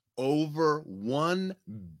over $1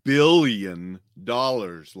 billion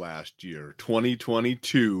last year,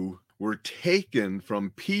 2022, were taken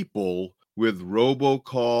from people with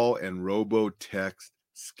robocall and robotext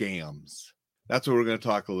scams. That's what we're going to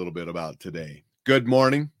talk a little bit about today. Good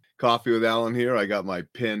morning. Coffee with Alain here. I got my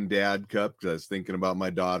Penn Dad cup because I was thinking about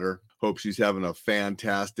my daughter. Hope she's having a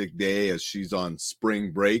fantastic day as she's on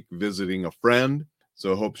spring break visiting a friend.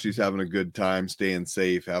 So hope she's having a good time, staying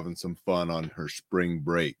safe, having some fun on her spring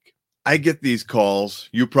break. I get these calls.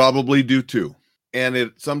 You probably do too. And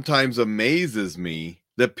it sometimes amazes me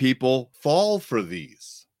that people fall for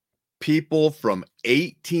these. People from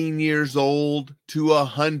 18 years old to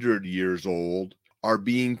 100 years old are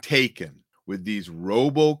being taken with these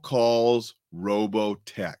robocalls,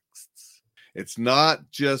 robotexts. It's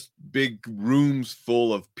not just big rooms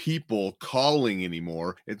full of people calling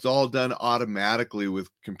anymore. It's all done automatically with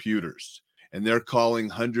computers. And they're calling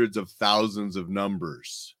hundreds of thousands of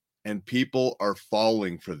numbers. And people are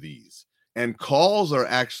falling for these. And calls are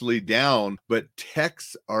actually down, but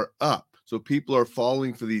texts are up. So people are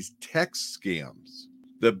falling for these text scams.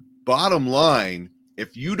 The bottom line,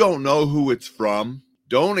 if you don't know who it's from,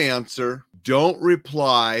 don't answer, don't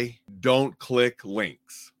reply, don't click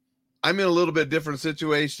links. I'm in a little bit different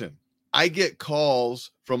situation. I get calls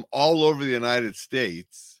from all over the United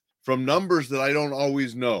States from numbers that I don't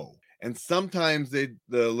always know. And sometimes the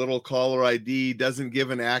little caller ID doesn't give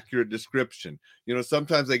an accurate description. You know,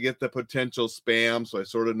 sometimes I get the potential spam, so I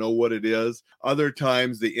sort of know what it is. Other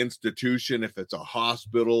times the institution, if it's a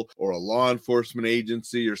hospital or a law enforcement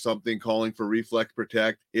agency or something calling for Reflex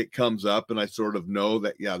Protect, it comes up and I sort of know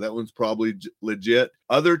that, yeah, that one's probably legit.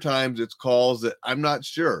 Other times it's calls that I'm not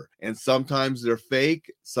sure. And sometimes they're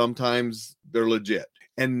fake, sometimes they're legit.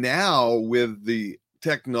 And now with the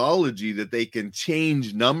technology that they can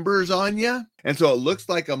change numbers on you. And so it looks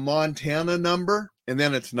like a Montana number and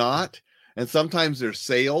then it's not. And sometimes there's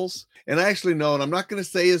sales. And I actually know, and I'm not going to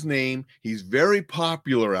say his name. He's very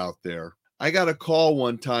popular out there. I got a call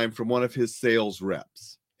one time from one of his sales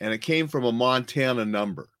reps and it came from a Montana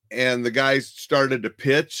number. And the guys started to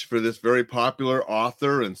pitch for this very popular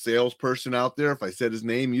author and salesperson out there. If I said his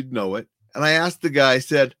name, you'd know it. And I asked the guy, I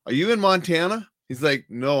said, "Are you in Montana?" He's like,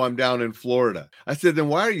 "No, I'm down in Florida." I said, "Then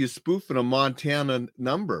why are you spoofing a Montana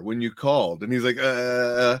number when you called?" And he's like,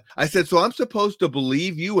 I said, "So I'm supposed to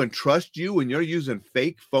believe you and trust you when you're using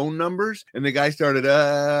fake phone numbers?" And the guy started,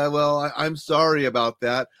 I'm sorry about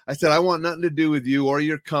that. I said, "I want nothing to do with you or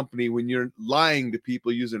your company when you're lying to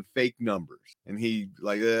people using fake numbers." And he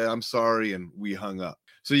like, "I'm sorry." And we hung up.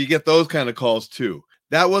 So you get those kind of calls too.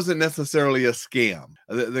 That wasn't necessarily a scam.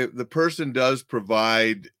 The person does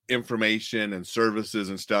provide information and services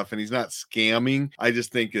and stuff, and he's not scamming. I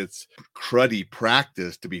just think it's cruddy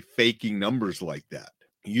practice to be faking numbers like that.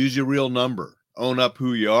 Use your real number. Own up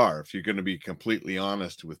who you are if you're going to be completely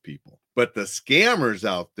honest with people. But the scammers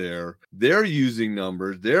out there, they're using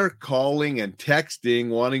numbers. They're calling and texting,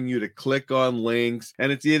 wanting you to click on links.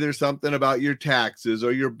 And it's either something about your taxes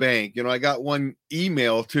or your bank. You know, I got one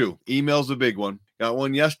email too. Email's a big one. Got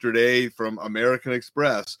one yesterday from American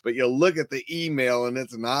Express, but you look at the email and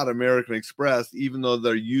it's not American Express, even though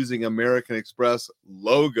they're using American Express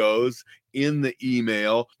logos in the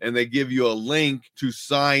email, and they give you a link to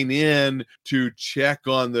sign in to check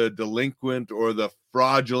on the delinquent or the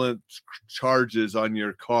fraudulent charges on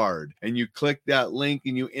your card. And you click that link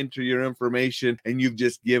and you enter your information, and you've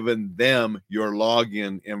just given them your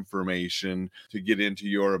login information to get into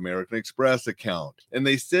your American Express account. And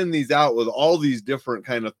they send these out with all these different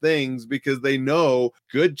kind of things because they know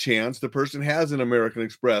good chance the person has an American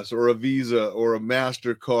Express or a Visa or a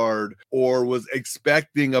MasterCard or was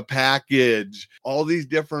expecting a package. All these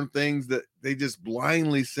different things that they just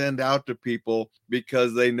blindly send out to people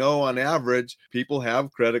because they know on average people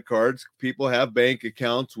have credit cards, people have bank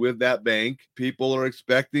accounts with that bank, people are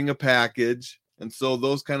expecting a package. And so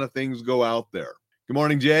those kind of things go out there. Good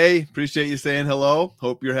morning, Jay. Appreciate you saying hello.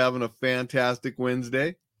 Hope you're having a fantastic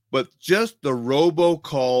Wednesday. But just the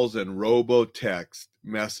robocalls and robotext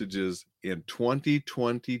messages in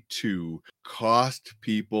 2022 cost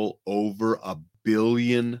people over $1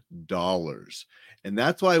 billion. And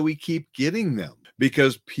that's why we keep getting them,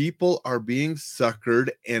 because people are being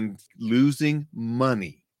suckered and losing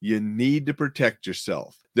money. You need to protect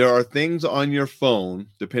yourself. There are things on your phone,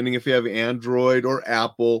 depending if you have Android or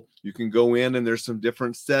Apple, you can go in and there's some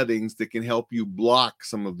different settings that can help you block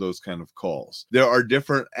some of those kind of calls. There are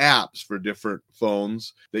different apps for different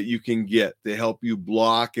phones that you can get to help you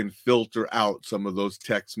block and filter out some of those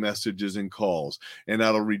text messages and calls, and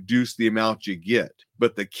that'll reduce the amount you get.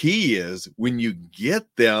 But the key is when you get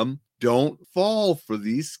them, Don't fall for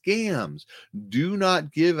these scams. Do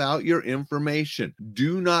not give out your information.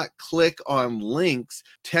 Do not click on links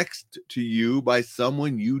text to you by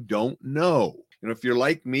someone you don't know. And if you're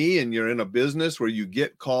like me and you're in a business where you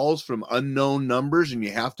get calls from unknown numbers and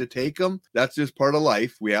you have to take them, that's just part of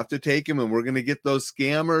life. We have to take them, and we're going to get those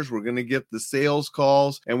scammers. We're going to get the sales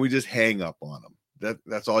calls, and we just hang up on them.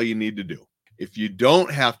 That's all you need to do. If you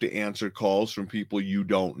don't have to answer calls from people you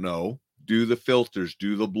don't know, do the filters,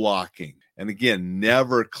 do the blocking. And again,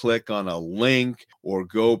 never click on a link or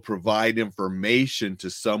go provide information to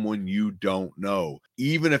someone you don't know.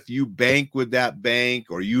 Even if you bank with that bank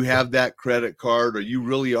or you have that credit card or you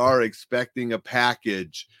really are expecting a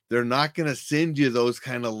package, they're not going to send you those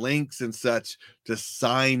kind of links and such to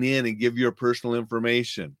sign in and give your personal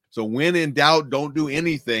information. So when in doubt, don't do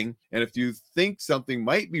anything. And if you think something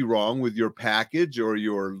might be wrong with your package or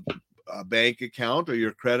your bank account or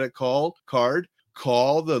your credit card,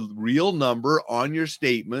 call the real number on your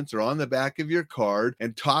statements or on the back of your card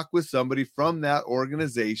and talk with somebody from that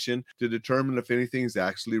organization to determine if anything's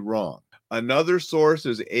actually wrong. Another source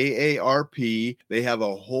is AARP. They have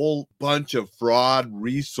a whole bunch of fraud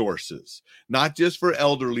resources, not just for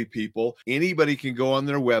elderly people. Anybody can go on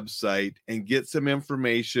their website and get some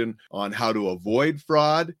information on how to avoid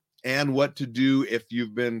fraud and what to do if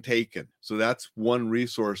you've been taken. So that's one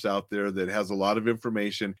resource out there that has a lot of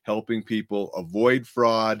information helping people avoid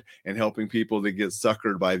fraud and helping people that get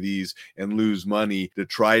suckered by these and lose money to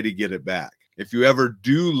try to get it back. If you ever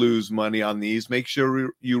do lose money on these, make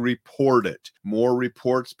sure you report it. More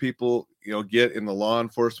reports people get in the law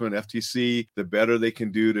enforcement, FTC, the better they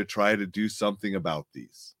can do to try to do something about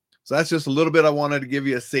these. So that's just a little bit. I wanted to give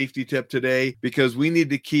you a safety tip today because we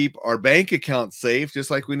need to keep our bank accounts safe,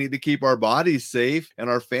 just like we need to keep our bodies safe and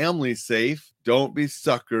our families safe. Don't be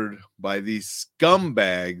suckered by these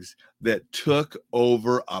scumbags that took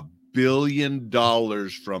over $1 billion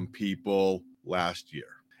from people last year.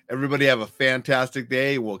 Everybody have a fantastic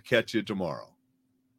day. We'll catch you tomorrow.